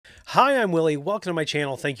Hi, I'm Willie. Welcome to my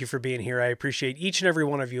channel. Thank you for being here. I appreciate each and every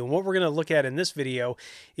one of you. And what we're going to look at in this video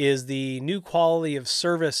is the new quality of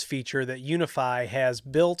service feature that UniFi has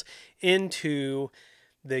built into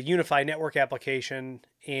the UniFi network application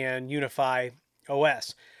and UniFi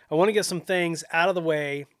OS. I want to get some things out of the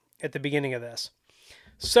way at the beginning of this.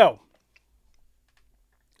 So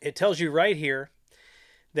it tells you right here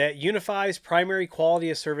that UniFi's primary quality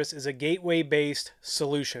of service is a gateway-based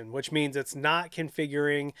solution, which means it's not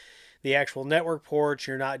configuring the actual network ports.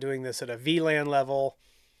 You're not doing this at a VLAN level.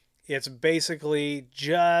 It's basically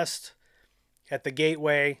just at the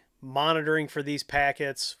gateway, monitoring for these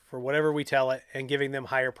packets for whatever we tell it and giving them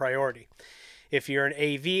higher priority. If you're an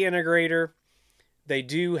AV integrator, they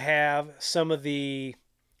do have some of the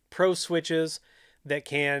pro switches that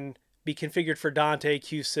can be configured for Dante,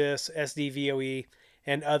 QSys, SDVoE,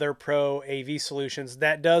 and other pro AV solutions.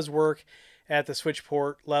 That does work at the switch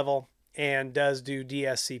port level and does do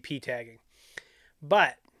DSCP tagging.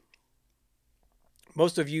 But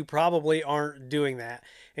most of you probably aren't doing that,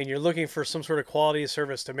 and you're looking for some sort of quality of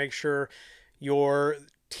service to make sure your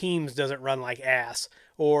Teams doesn't run like ass,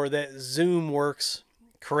 or that Zoom works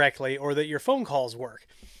correctly, or that your phone calls work.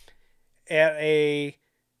 At a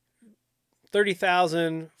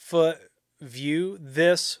 30,000 foot view,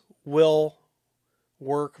 this will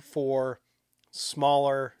work for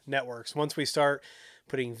smaller networks. Once we start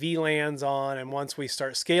putting VLANs on and once we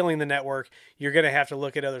start scaling the network, you're going to have to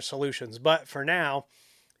look at other solutions. But for now,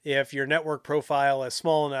 if your network profile is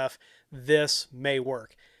small enough, this may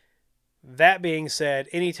work. That being said,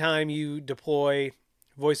 anytime you deploy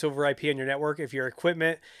voice over IP on your network, if your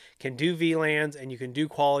equipment can do VLANs and you can do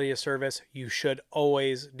quality of service, you should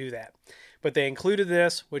always do that. But they included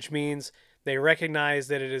this, which means they recognize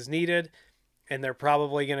that it is needed, and they're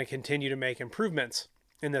probably going to continue to make improvements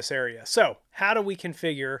in this area. So how do we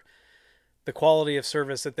configure the quality of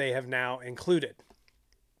service that they have now included?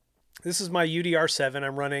 This is my UDR7.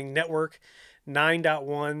 I'm running network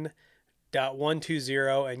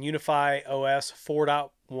 9.1.120 and UniFi OS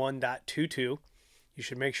 4.1.22. You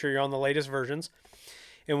should make sure you're on the latest versions.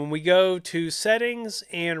 And when we go to settings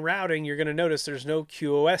and routing, you're going to notice there's no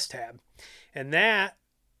QoS tab. And that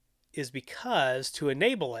is because to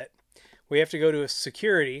enable it, we have to go to a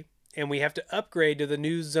security and we have to upgrade to the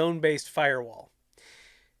new zone-based firewall.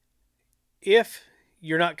 If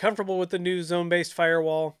you're not comfortable with the new zone-based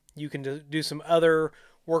firewall, you can do some other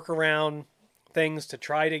workaround things to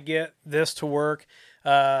try to get this to work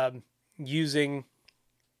using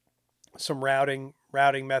some routing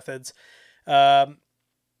methods.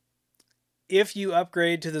 If you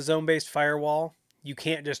upgrade to the zone-based firewall, you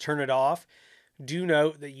can't just turn it off. Do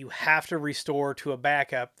note that you have to restore to a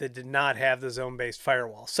backup that did not have the zone-based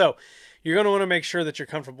firewall. So you're going to want to make sure that you're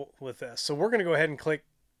comfortable with this. So we're going to go ahead and click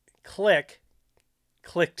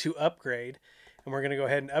to upgrade, and we're going to go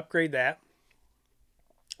ahead and upgrade that.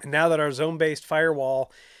 And now that our zone-based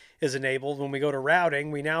firewall is enabled, when we go to routing,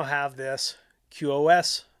 we now have this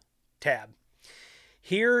QoS tab.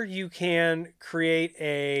 Here you can create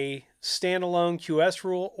a standalone QoS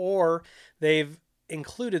rule, or they've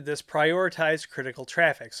included this prioritized critical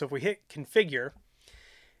traffic. So if we hit configure,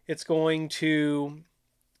 it's going to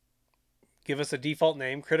give us a default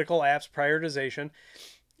name, critical apps prioritization.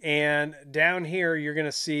 And down here, you're going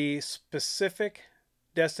to see specific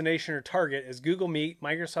destination or target is Google Meet,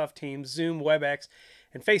 Microsoft Teams, Zoom, WebEx,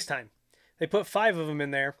 and FaceTime. They put 5 of them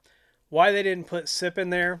in there. Why they didn't put SIP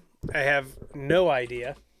in there, I have no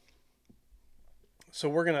idea. So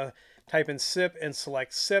we're going to type in SIP and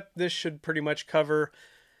select SIP. This should pretty much cover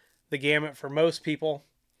the gamut for most people.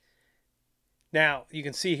 Now, you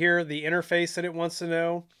can see here the interface that it wants to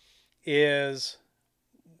know is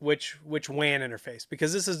which WAN interface,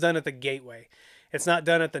 because this is done at the gateway. It's not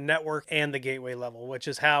done at the network and the gateway level, which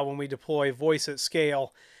is how when we deploy voice at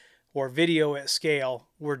scale or video at scale,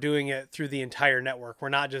 we're doing it through the entire network. We're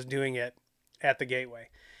not just doing it at the gateway.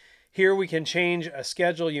 Here we can change a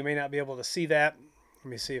schedule. You may not be able to see that. Let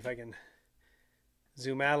me see if I can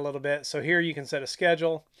zoom out a little bit. So here you can set a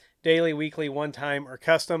schedule, daily, weekly, one time, or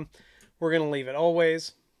custom. We're going to leave it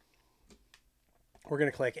always. We're going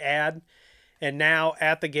to click add. And now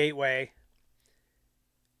at the gateway,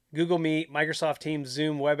 Google Meet, Microsoft Teams,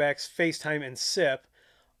 Zoom, WebEx, FaceTime, and SIP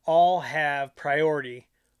all have priority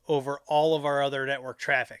over all of our other network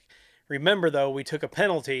traffic. Remember though, we took a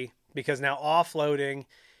penalty because now offloading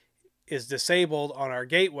is disabled on our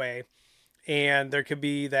gateway, and there could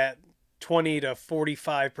be that 20 to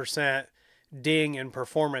 45% ding in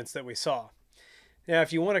performance that we saw. Now,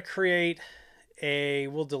 if you want to create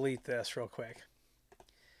we'll delete this real quick.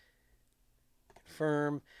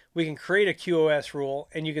 Confirm. We can create a QoS rule,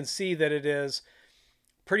 and you can see that it is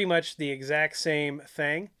pretty much the exact same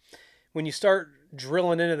thing. When you start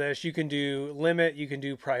drilling into this, you can do limit, you can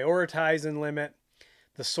do prioritize and limit.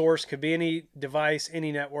 The source could be any device,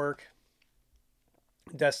 any network,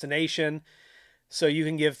 destination. So you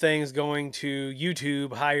can give things going to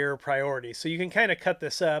YouTube higher priority. So you can kind of cut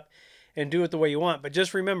this up and do it the way you want. But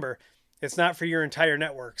just remember, it's not for your entire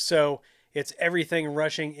network. So it's everything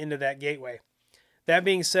rushing into that gateway. That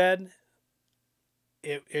being said,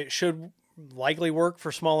 it should likely work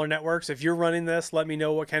for smaller networks. If you're running this, let me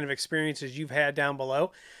know what kind of experiences you've had down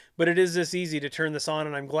below. But it is this easy to turn this on,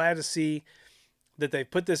 and I'm glad to see that they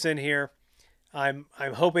put this in here. I'm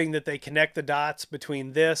hoping that they connect the dots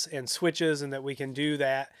between this and switches and that we can do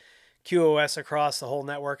that QoS across the whole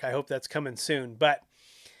network. I hope that's coming soon. But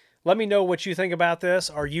let me know what you think about this.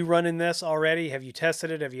 Are you running this already? Have you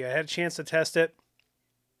tested it? Have you had a chance to test it?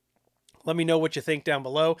 Let me know what you think down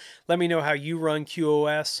below. Let me know how you run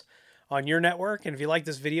QoS on your network. And if you like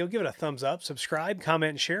this video, give it a thumbs up, subscribe,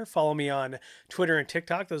 comment, and share. Follow me on Twitter and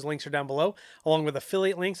TikTok. Those links are down below, along with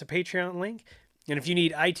affiliate links, a Patreon link. And if you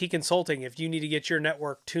need IT consulting, if you need to get your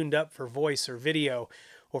network tuned up for voice or video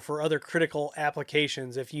or for other critical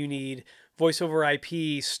applications, if you need voice over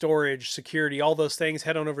IP, storage, security, all those things,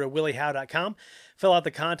 head on over to williehowe.com. Fill out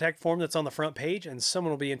the contact form that's on the front page, and someone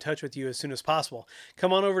will be in touch with you as soon as possible.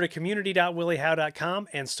 Come on over to community.williehowe.com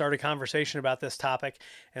and start a conversation about this topic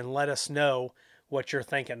and let us know what you're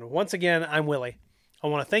thinking. Once again, I'm Willie. I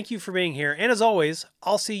want to thank you for being here, and as always,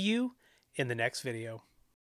 I'll see you in the next video.